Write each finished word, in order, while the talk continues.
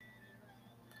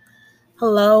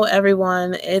Hello,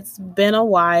 everyone. It's been a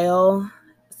while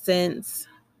since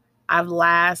I've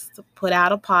last put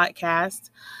out a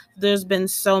podcast. There's been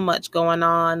so much going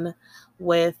on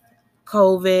with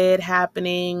COVID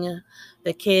happening.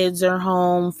 The kids are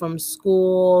home from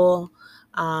school.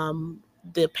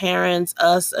 The parents,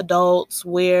 us adults,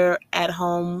 we're at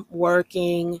home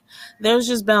working. There's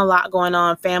just been a lot going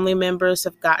on. Family members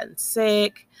have gotten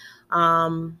sick.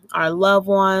 Our loved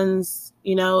ones,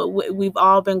 we've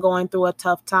all been going through a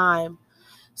tough time.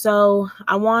 So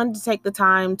I wanted to take the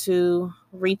time to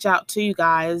reach out to you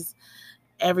guys,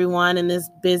 everyone in this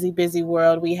busy, busy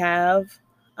world we have.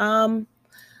 Um,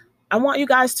 I want you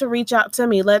guys to reach out to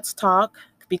me. Let's talk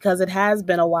because it has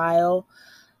been a while.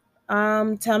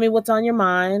 Tell me what's on your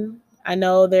mind. I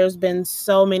know there's been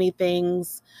so many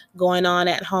things going on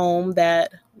at home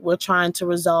that we're trying to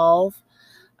resolve.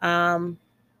 Um,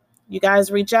 you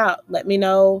guys reach out. Let me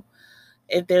know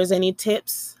if there's any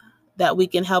tips that we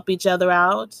can help each other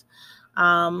out,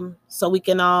 so we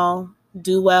can all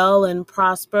do well and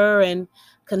prosper and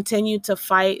continue to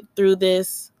fight through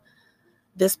this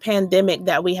pandemic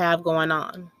that we have going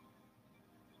on.